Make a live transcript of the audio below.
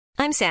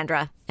I'm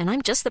Sandra, and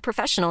I'm just the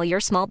professional your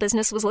small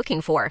business was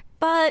looking for.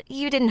 But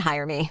you didn't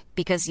hire me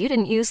because you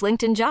didn't use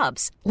LinkedIn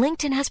Jobs.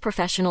 LinkedIn has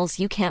professionals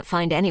you can't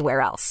find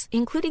anywhere else,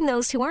 including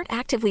those who aren't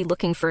actively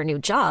looking for a new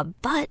job,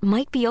 but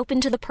might be open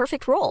to the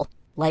perfect role,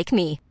 like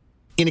me.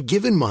 In a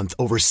given month,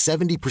 over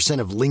 70%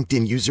 of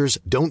LinkedIn users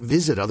don't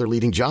visit other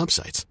leading job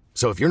sites.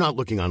 So if you're not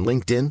looking on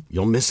LinkedIn,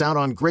 you'll miss out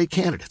on great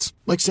candidates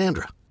like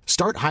Sandra.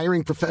 Start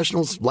hiring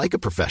professionals like a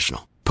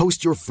professional.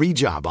 Post your free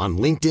job on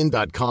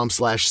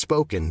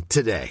linkedin.com/spoken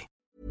today.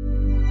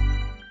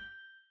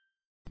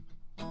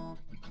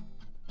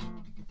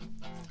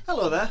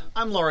 Hello there,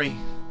 I'm Laurie.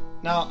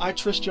 Now, I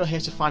trust you're here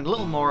to find a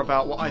little more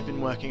about what I've been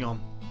working on.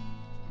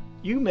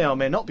 You may or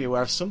may not be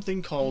aware of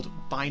something called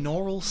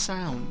binaural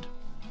sound.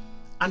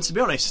 And to be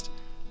honest,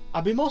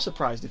 I'd be more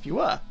surprised if you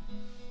were.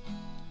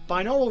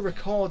 Binaural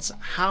records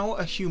how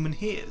a human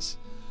hears.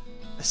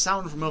 A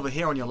sound from over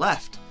here on your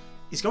left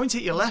is going to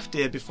hit your left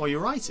ear before your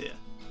right ear.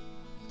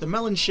 The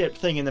melon-shaped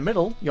thing in the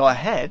middle, your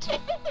head,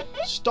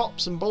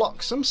 stops and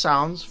blocks some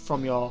sounds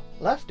from your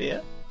left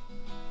ear,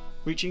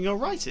 reaching your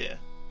right ear.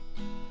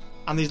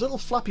 And these little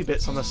flappy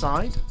bits on the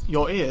side,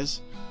 your ears,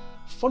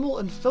 funnel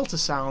and filter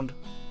sound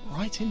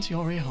right into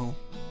your ear hole.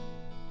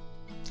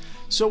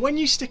 So when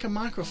you stick a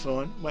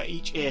microphone where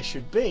each ear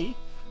should be,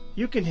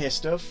 you can hear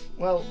stuff,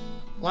 well,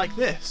 like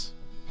this.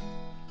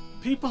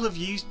 People have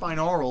used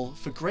binaural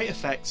for great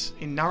effects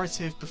in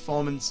narrative,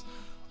 performance,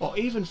 or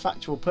even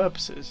factual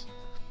purposes.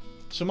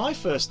 So my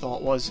first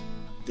thought was,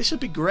 this would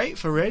be great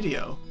for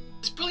radio.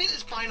 As brilliant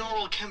as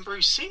binaural Ken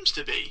Bruce seems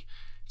to be,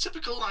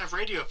 typical live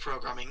radio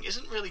programming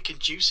isn't really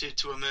conducive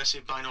to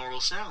immersive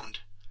binaural sound.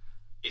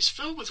 It's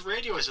filled with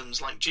radioisms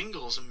like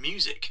jingles and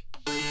music.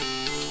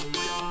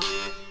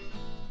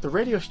 The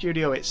radio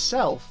studio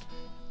itself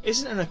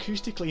isn't an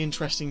acoustically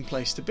interesting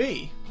place to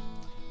be.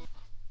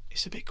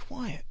 It's a bit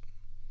quiet.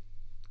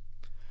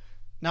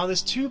 Now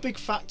there's two big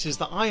factors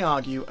that I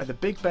argue are the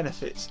big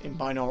benefits in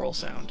binaural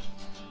sound.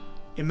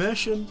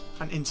 Immersion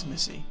and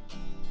intimacy.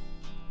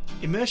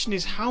 Immersion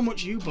is how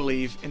much you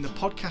believe in the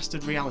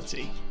podcasted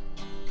reality,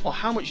 or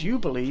how much you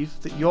believe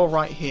that you're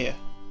right here,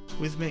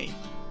 with me.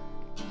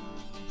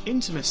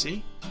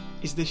 Intimacy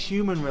is the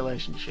human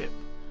relationship,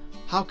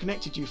 how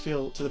connected you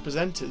feel to the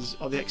presenters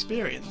or the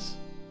experience.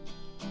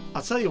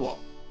 I'll tell you what,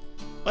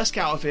 let's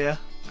get out of here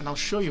and I'll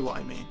show you what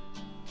I mean.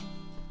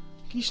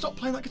 Can you stop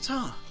playing that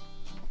guitar?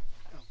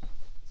 Oh,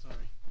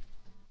 sorry.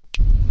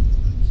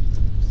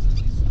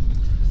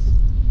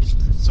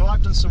 So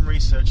I've done some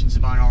research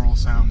into binaural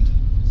sound.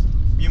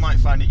 You might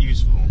find it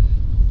useful.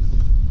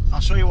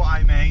 I'll show you what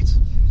I made.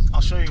 I'll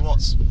show you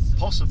what's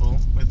possible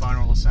with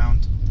binaural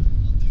sound,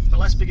 but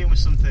let's begin with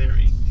some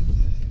theory.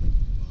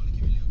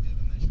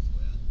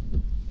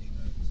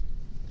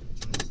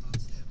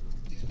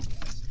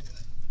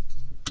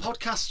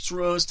 Podcasts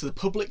rose to the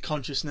public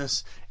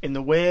consciousness in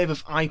the wave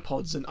of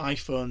iPods and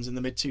iPhones in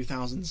the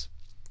mid-2000s.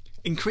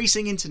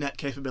 Increasing internet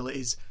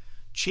capabilities,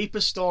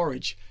 cheaper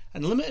storage,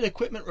 and limited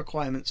equipment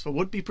requirements for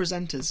would-be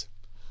presenters.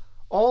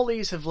 All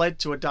these have led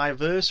to a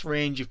diverse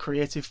range of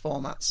creative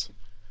formats.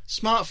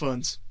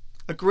 Smartphones.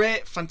 A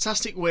great,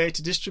 fantastic way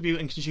to distribute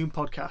and consume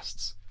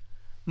podcasts.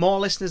 More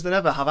listeners than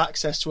ever have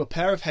access to a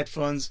pair of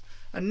headphones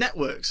and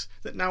networks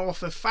that now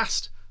offer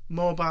fast,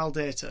 mobile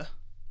data.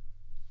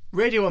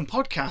 Radio and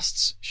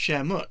podcasts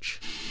share much.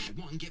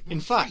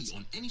 In fact,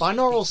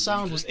 binaural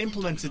sound was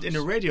implemented in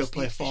a radio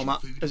play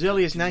format as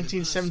early as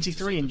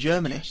 1973 in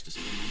Germany.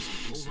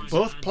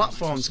 Both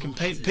platforms can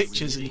paint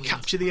pictures and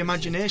capture the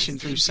imagination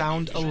through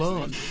sound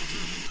alone.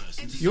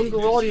 Younger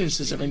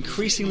audiences are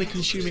increasingly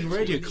consuming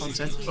radio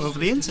content over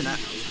the internet.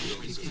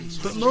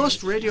 But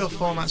most radio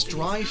formats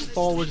drive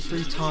forward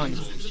through time.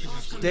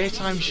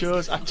 Daytime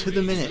shows are to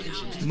the minute,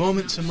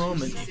 moment to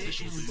moment.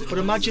 But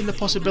imagine the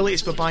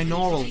possibilities for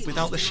binaural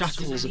without the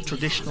shackles of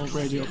traditional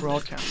radio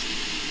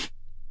broadcast.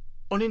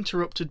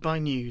 Uninterrupted by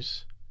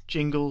news,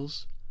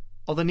 jingles,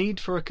 or the need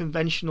for a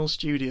conventional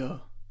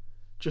studio.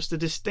 Just a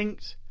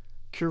distinct,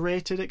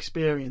 curated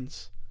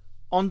experience,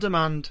 on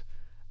demand,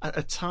 at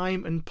a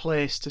time and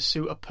place to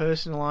suit a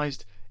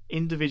personalised,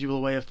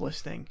 individual way of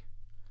listening.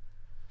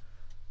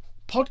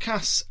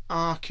 Podcasts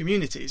are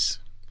communities.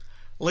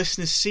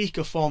 Listeners seek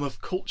a form of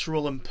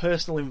cultural and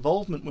personal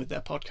involvement with their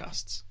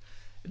podcasts,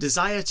 a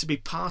desire to be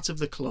part of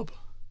the club.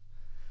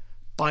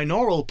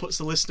 Binaural puts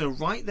the listener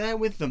right there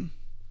with them,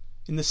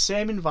 in the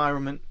same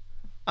environment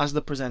as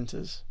the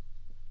presenters.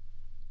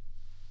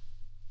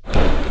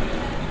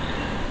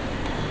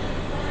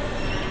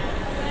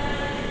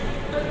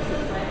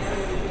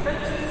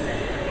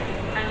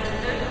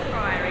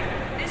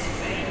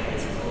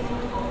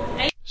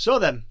 So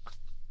then,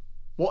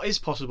 what is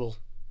possible?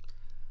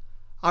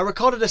 I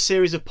recorded a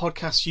series of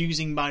podcasts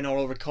using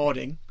binaural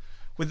recording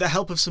with the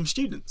help of some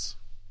students,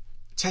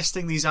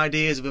 testing these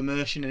ideas of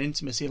immersion and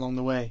intimacy along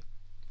the way.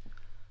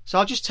 So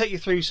I'll just take you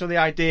through some of the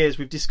ideas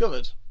we've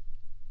discovered.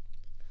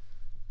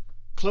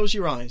 Close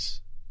your eyes.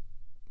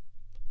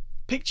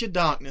 Picture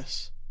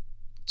darkness,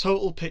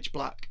 total pitch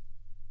black.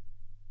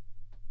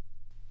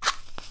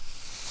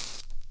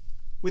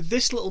 With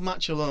this little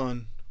match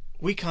alone,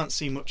 we can't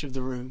see much of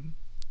the room.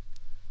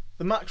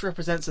 The max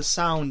represents a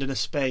sound in a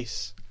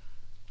space.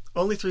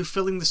 Only through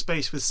filling the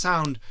space with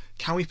sound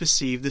can we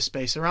perceive the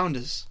space around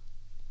us.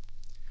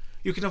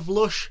 You can have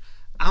lush,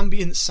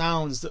 ambient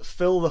sounds that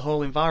fill the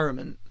whole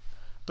environment,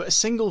 but a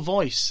single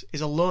voice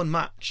is a lone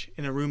match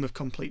in a room of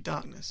complete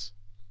darkness.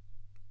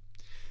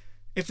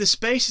 If the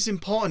space is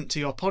important to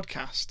your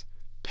podcast,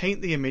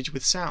 paint the image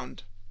with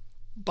sound.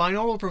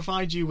 Binaural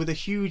provides you with a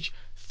huge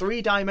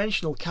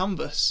 3-dimensional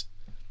canvas,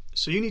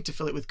 so you need to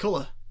fill it with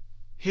colour.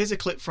 Here's a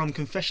clip from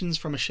Confessions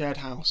from a Shared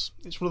House.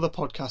 It's one of the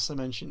podcasts I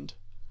mentioned.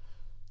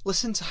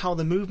 Listen to how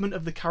the movement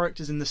of the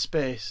characters in the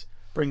space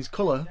brings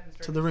colour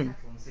to the room.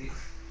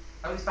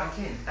 Oh, he's back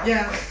in?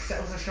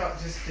 That was a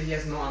shot, just the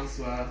yes no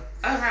answer. Oh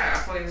right, I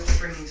thought he was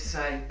just ringing to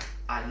say,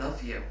 I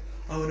love you.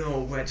 Oh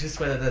no,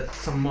 just whether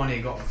some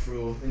money got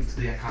through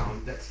into the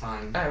account, that's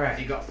fine. Oh right.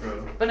 He got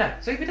through. But no,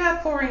 so you've been there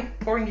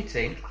pouring your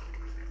tea,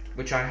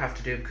 which I have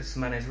to do because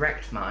someone has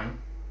wrecked mine.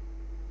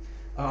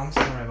 Oh, I'm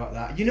sorry about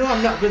that. You know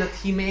I'm not good at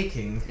tea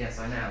making. Yes,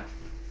 I know.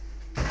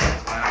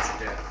 I have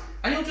to do it.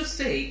 And you'll just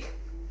see...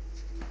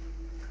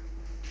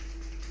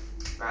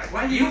 Right.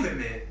 Why are you moving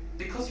me?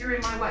 Because you're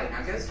in my way.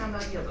 Now go stand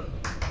by the oven.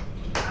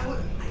 I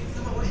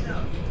didn't know washing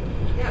up.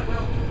 Yeah,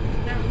 well,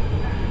 no.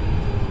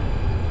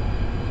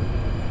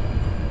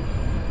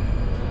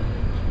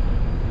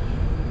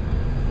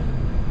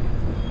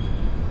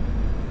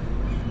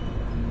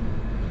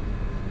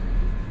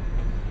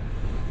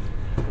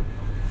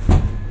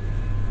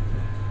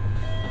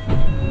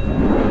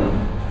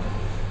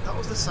 That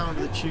was the sound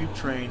of the tube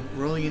train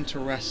rolling into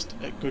rest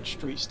at Goodge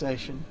Street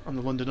Station on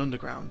the London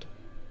Underground.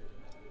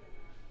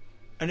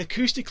 An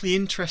acoustically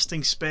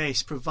interesting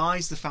space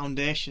provides the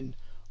foundation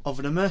of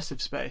an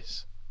immersive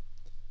space.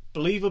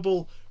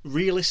 Believable,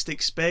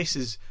 realistic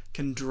spaces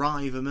can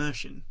drive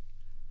immersion.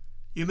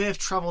 You may have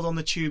travelled on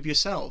the tube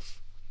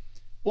yourself.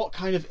 What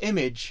kind of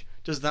image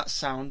does that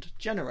sound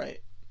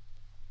generate?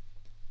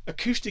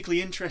 Acoustically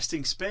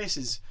interesting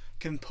spaces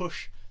can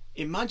push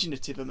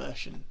imaginative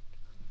immersion,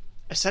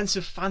 a sense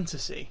of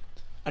fantasy,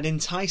 an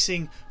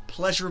enticing,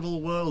 pleasurable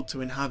world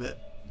to inhabit.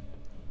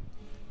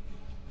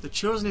 The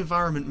chosen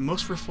environment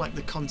must reflect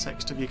the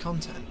context of your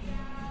content.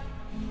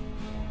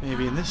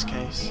 Maybe in this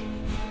case, a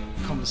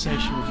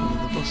conversation with one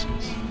of the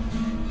buskers.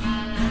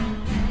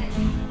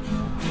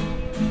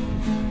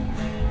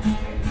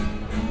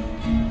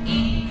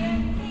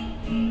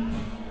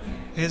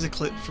 Here's a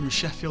clip from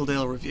Sheffield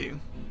Ale Review.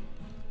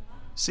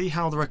 See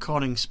how the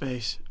recording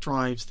space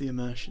drives the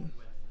immersion.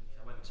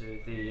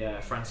 To the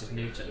Francis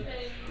Newton,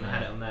 and I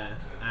had it on there,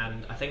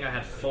 and I think I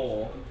had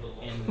 4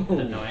 in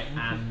the night,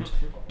 and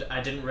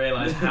I didn't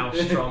realise how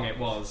strong it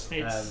was.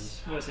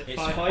 It's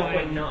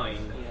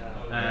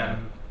 5.9,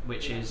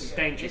 which is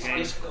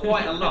it's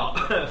quite a lot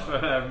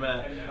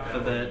for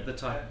the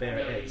type of beer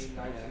it is.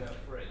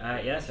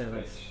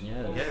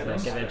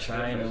 Let's give it a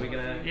try. And are we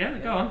gonna?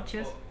 Go on.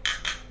 Cheers.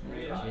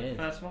 Cheers.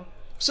 First one.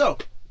 So,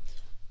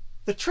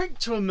 the trick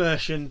to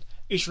immersion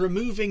is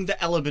removing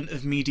the element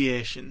of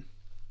mediation.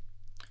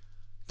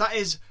 That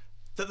is,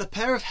 that the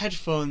pair of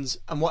headphones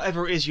and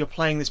whatever it is you're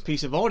playing this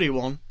piece of audio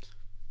on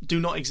do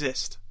not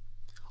exist.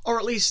 Or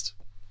at least,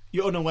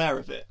 you're unaware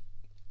of it.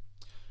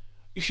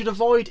 You should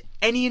avoid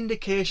any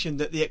indication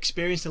that the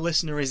experience the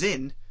listener is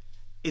in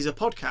is a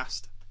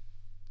podcast.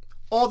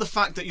 Or the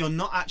fact that you're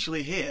not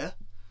actually here,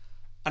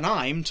 and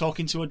I'm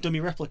talking to a dummy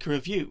replica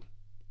of you.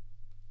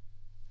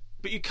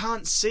 But you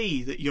can't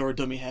see that you're a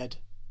dummy head.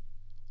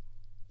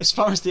 As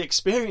far as the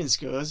experience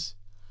goes,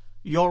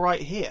 you're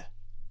right here.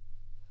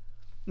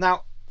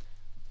 Now,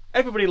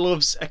 everybody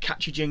loves a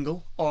catchy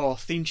jingle or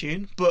theme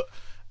tune, but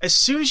as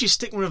soon as you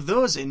stick one of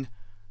those in,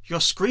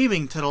 you're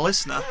screaming to the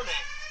listener, Warning,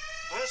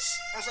 this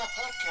is a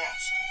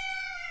podcast.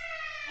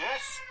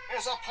 This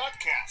is a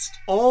podcast.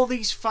 All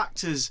these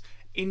factors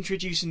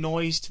introduce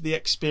noise to the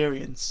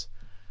experience.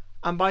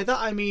 And by that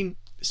I mean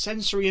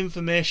sensory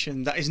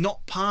information that is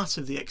not part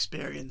of the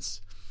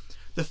experience.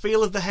 The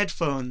feel of the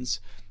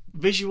headphones,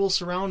 visual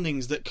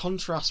surroundings that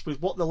contrast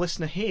with what the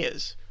listener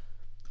hears,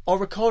 or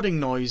recording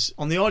noise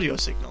on the audio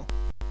signal.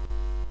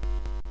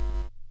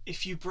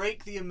 If you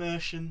break the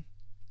immersion,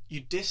 you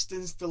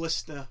distance the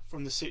listener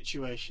from the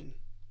situation.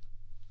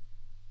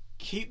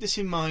 Keep this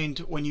in mind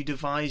when you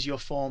devise your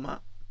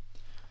format.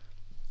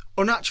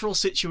 Unnatural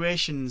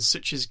situations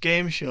such as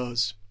game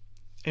shows,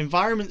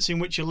 environments in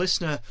which a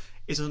listener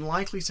is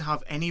unlikely to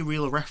have any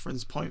real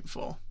reference point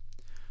for,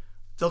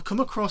 they'll come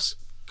across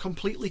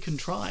completely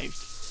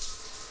contrived.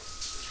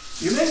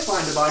 You may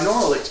find a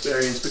binaural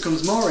experience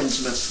becomes more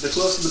intimate the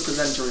closer the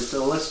presenter is to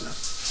the listener.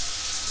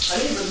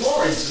 And even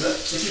more intimate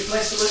if you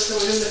place the listener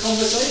within the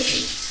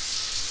conversation.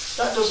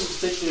 That doesn't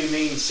particularly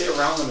mean sit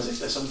around them as if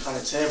they're some kind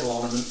of table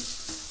ornament.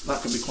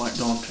 That could be quite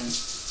daunting.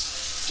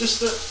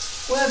 Just that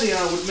where they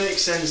are would make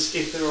sense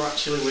if they were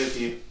actually with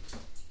you.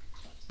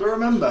 But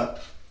remember,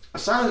 a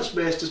silent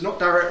space does not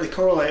directly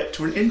correlate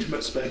to an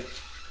intimate space.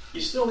 You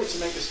still need to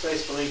make the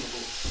space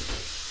believable.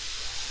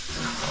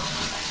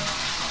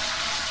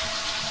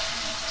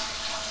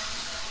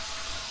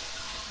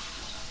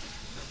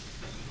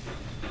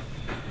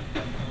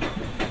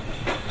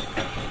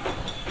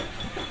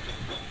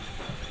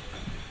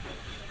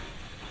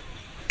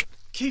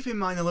 keep in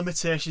mind the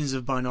limitations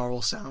of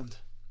binaural sound.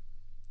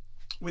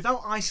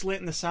 Without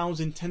isolating the sounds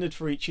intended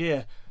for each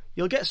ear,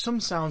 you'll get some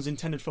sounds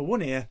intended for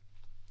one ear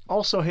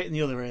also hitting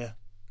the other ear.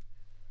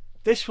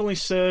 This will only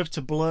serve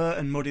to blur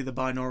and muddy the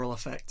binaural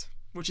effect,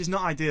 which is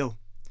not ideal.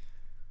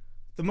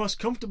 The most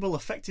comfortable,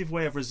 effective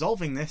way of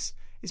resolving this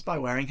is by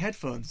wearing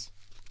headphones.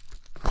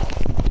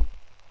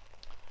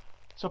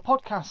 So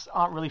podcasts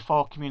aren't really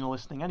for communal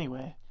listening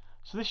anyway,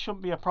 so this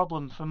shouldn't be a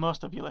problem for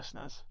most of your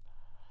listeners.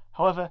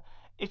 However,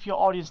 if your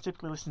audience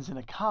typically listens in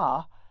a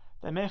car,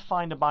 they may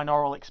find a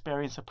binaural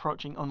experience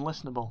approaching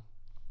unlistenable.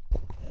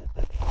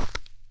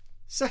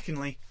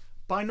 Secondly,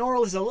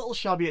 binaural is a little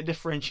shabby at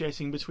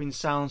differentiating between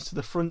sounds to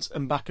the front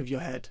and back of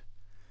your head.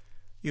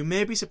 You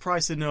may be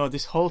surprised to know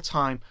this whole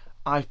time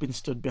I've been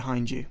stood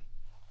behind you.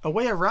 A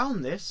way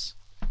around this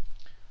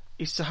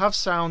is to have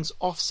sounds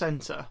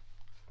off-centre.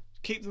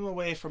 Keep them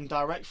away from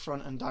direct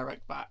front and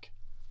direct back.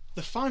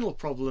 The final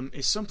problem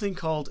is something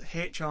called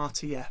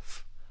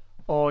HRTF,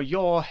 or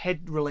your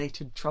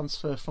head-related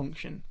transfer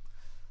function.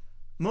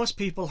 Most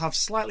people have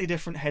slightly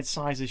different head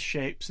sizes,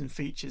 shapes and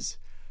features,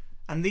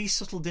 and these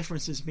subtle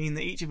differences mean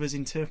that each of us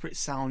interprets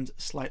sound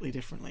slightly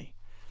differently.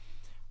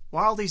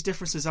 While these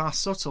differences are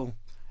subtle,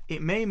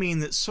 it may mean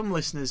that some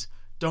listeners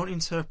don't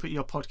interpret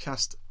your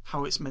podcast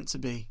how it's meant to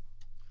be.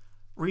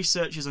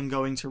 Research is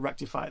ongoing to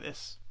rectify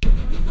this.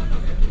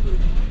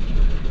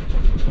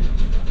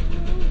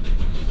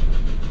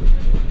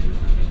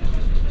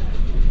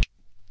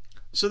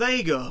 So there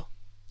you go.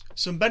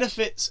 Some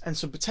benefits and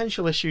some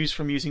potential issues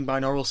from using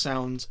binaural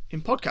sound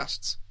in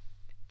podcasts.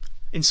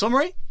 In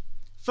summary,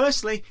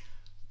 firstly,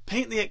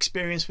 paint the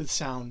experience with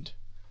sound.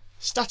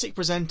 Static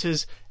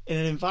presenters in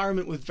an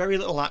environment with very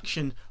little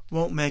action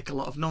won't make a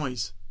lot of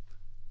noise.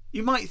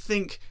 You might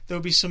think there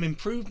will be some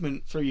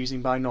improvement through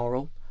using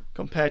binaural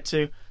compared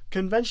to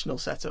conventional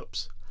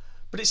setups,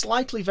 but it's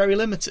likely very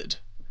limited.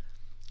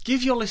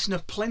 Give your listener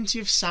plenty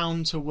of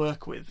sound to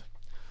work with.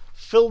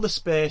 Fill the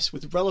space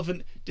with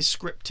relevant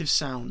descriptive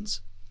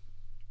sounds.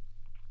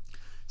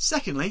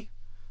 Secondly,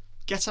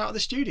 get out of the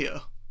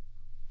studio.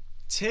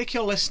 Take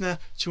your listener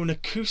to an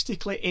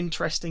acoustically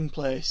interesting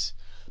place,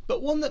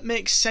 but one that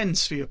makes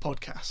sense for your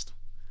podcast.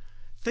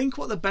 Think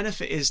what the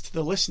benefit is to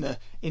the listener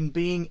in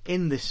being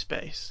in this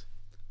space.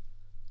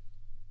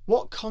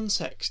 What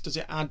context does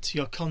it add to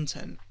your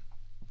content?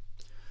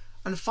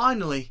 And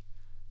finally,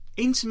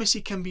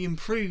 intimacy can be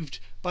improved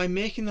by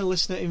making the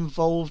listener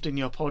involved in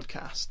your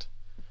podcast.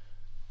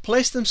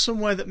 Place them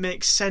somewhere that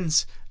makes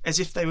sense as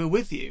if they were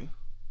with you.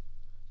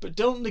 But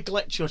don't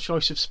neglect your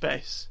choice of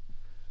space.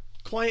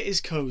 Quiet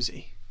is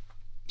cosy.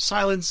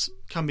 Silence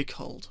can be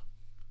cold.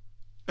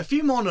 A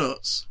few more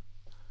notes.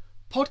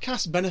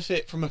 Podcasts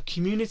benefit from a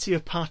community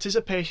of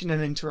participation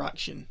and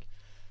interaction,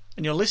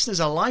 and your listeners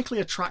are likely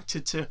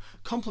attracted to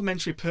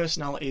complementary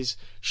personalities,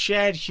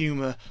 shared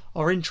humour,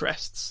 or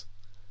interests.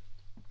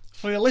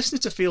 For your listener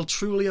to feel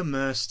truly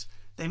immersed,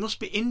 they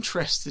must be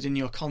interested in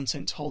your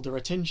content to hold their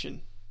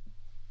attention.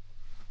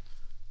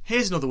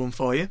 Here's another one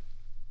for you.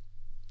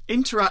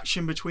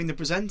 Interaction between the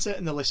presenter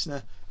and the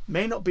listener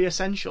may not be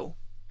essential.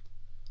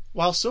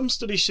 While some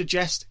studies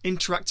suggest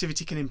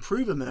interactivity can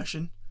improve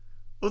immersion,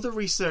 other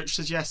research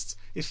suggests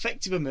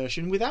effective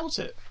immersion without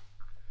it.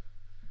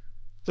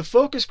 The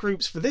focus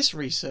groups for this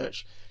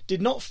research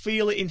did not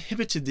feel it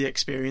inhibited the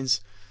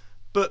experience,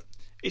 but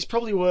it's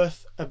probably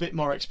worth a bit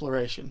more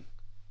exploration.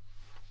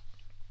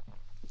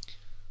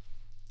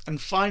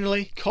 And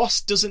finally,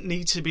 cost doesn't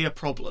need to be a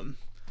problem.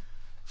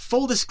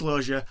 Full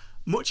disclosure,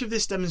 much of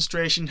this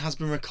demonstration has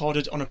been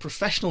recorded on a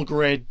professional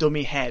grade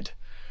dummy head,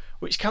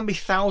 which can be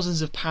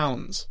thousands of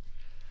pounds.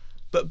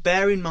 But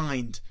bear in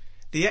mind,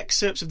 the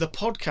excerpts of the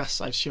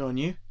podcasts I've shown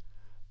you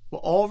were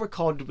all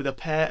recorded with a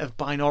pair of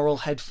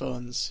binaural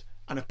headphones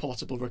and a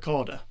portable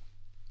recorder.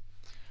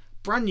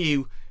 Brand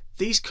new,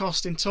 these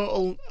cost in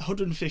total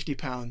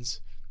 £150.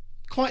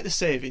 Quite the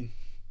saving.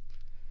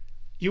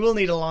 You will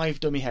need a live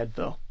dummy head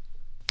though.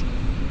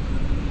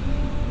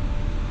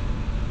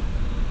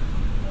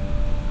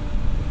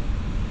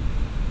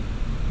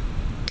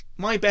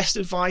 My best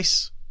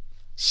advice,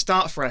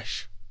 start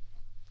fresh.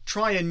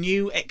 Try a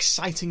new,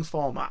 exciting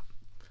format.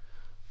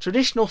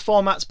 Traditional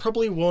formats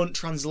probably won't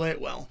translate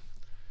well.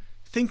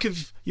 Think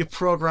of your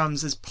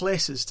programmes as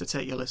places to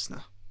take your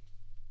listener.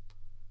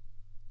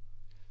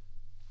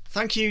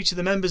 Thank you to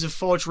the members of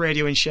Forge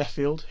Radio in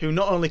Sheffield, who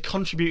not only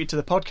contributed to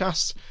the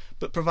podcast,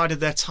 but provided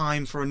their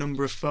time for a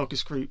number of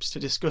focus groups to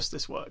discuss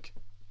this work.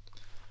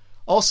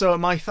 Also,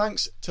 my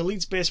thanks to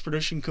Leeds-based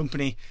production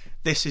company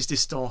This Is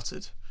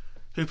Distorted,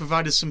 who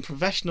provided some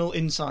professional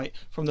insight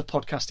from the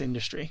podcast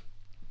industry.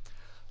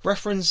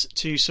 Reference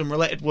to some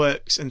related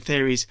works and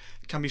theories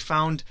can be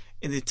found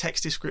in the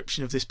text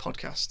description of this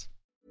podcast.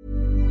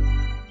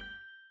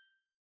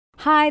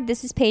 Hi,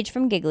 this is Paige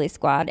from Giggly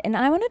Squad, and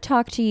I want to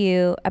talk to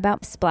you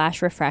about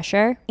Splash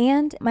Refresher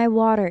and my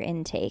water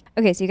intake.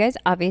 Okay, so you guys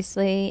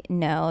obviously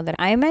know that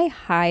I'm a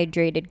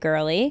hydrated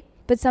girly,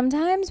 but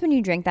sometimes when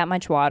you drink that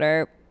much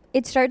water,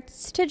 it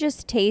starts to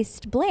just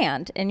taste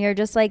bland, and you're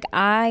just like,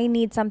 I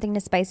need something to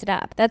spice it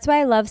up. That's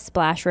why I love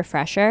Splash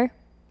Refresher.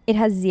 It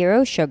has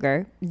 0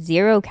 sugar,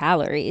 0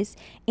 calories,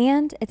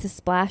 and it's a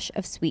splash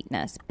of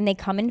sweetness. And they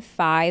come in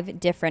 5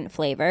 different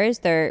flavors.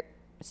 They're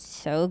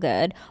so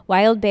good.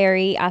 Wild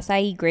berry,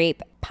 acai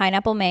grape,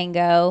 pineapple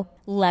mango,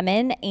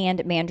 lemon,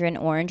 and mandarin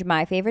orange.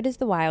 My favorite is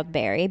the wild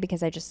berry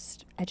because I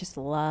just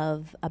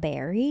love a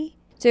berry.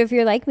 So if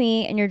you're like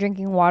me and you're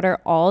drinking water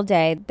all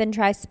day, then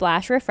try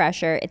Splash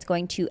Refresher. It's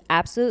going to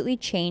absolutely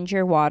change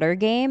your water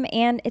game,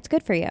 and it's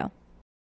good for you.